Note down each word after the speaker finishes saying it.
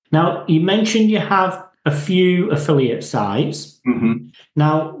Now, you mentioned you have a few affiliate sites. Mm-hmm.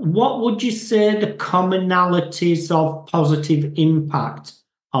 Now, what would you say the commonalities of positive impact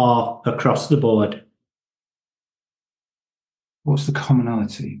are across the board? What's the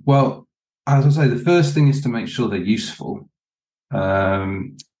commonality? Well, as I say, the first thing is to make sure they're useful.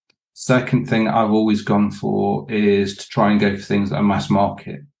 Second thing I've always gone for is to try and go for things that are mass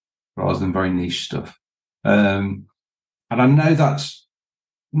market rather than very niche stuff. And I know that's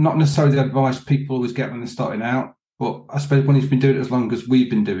not necessarily the advice people always get when they're starting out, but I suppose when you've been doing it as long as we've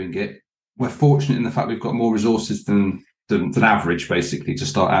been doing it, we're fortunate in the fact we've got more resources than average, basically, to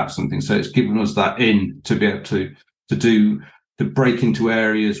start out something. So it's given us that in to be able to break into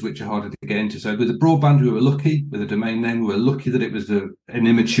areas which are harder to get into. So with the broadband, we were lucky. With the domain name, we were lucky that it was an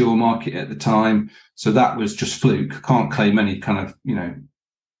immature market at the time. So that was just fluke. Can't claim any kind of,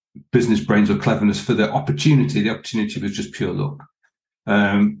 business brains or cleverness for the opportunity. The opportunity was just pure luck.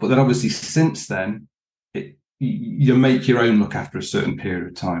 But then obviously since then, you make your own luck after a certain period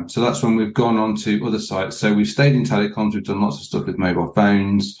of time. So that's when we've gone on to other sites. So we've stayed in telecoms. We've done lots of stuff with mobile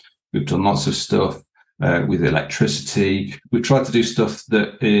phones. We've done lots of stuff with electricity. We've tried to do stuff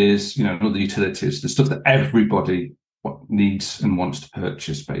that is, other utilities, the stuff that everybody needs and wants to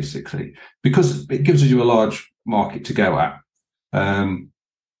purchase, basically, because it gives you a large market to go at.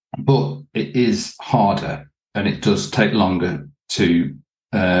 But it is harder and it does take longer to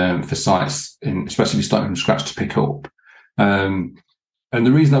for sites, especially if you start from scratch, to pick up. And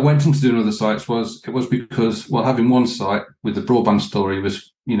the reason I went into doing other sites was because, having one site with the broadband story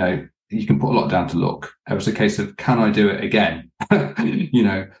was, you can put a lot down to luck. It was a case of, can I do it again? And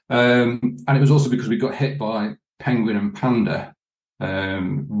it was also because we got hit by Penguin and Panda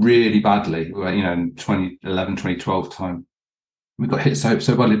really badly, in 2011, 2012 time. We got hit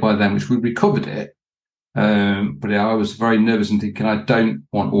so badly by them, which we recovered it. But I was very nervous and thinking, I don't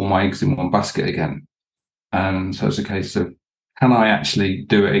want all my eggs in one basket again. And so it's a case of, can I actually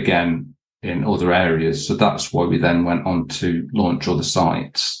do it again in other areas? So that's why we then went on to launch other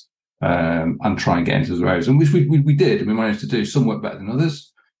sites and try and get into other areas, and which we did, and we managed to do. Some work better than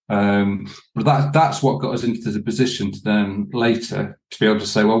others. But that's what got us into the position to then later to be able to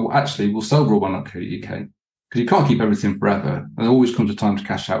say, well, actually, we'll sell broadband.co.uk, because you can't keep everything forever. And there always comes a time to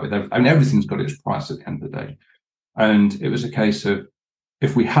cash out with everything. I mean, everything's got its price at the end of the day. And it was a case of,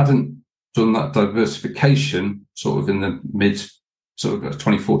 if we hadn't done that diversification sort of in the mid sort of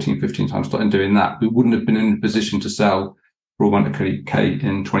 2014, 15 time, starting doing that, we wouldn't have been in a position to sell broadband.co.uk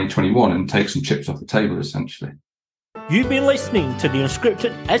in 2021 and take some chips off the table, essentially. You've been listening to the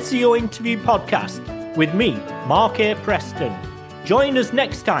Unscripted SEO Interview Podcast with me, Mark A. Preston. Join us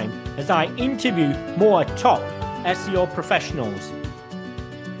next time as I interview more top SEO professionals.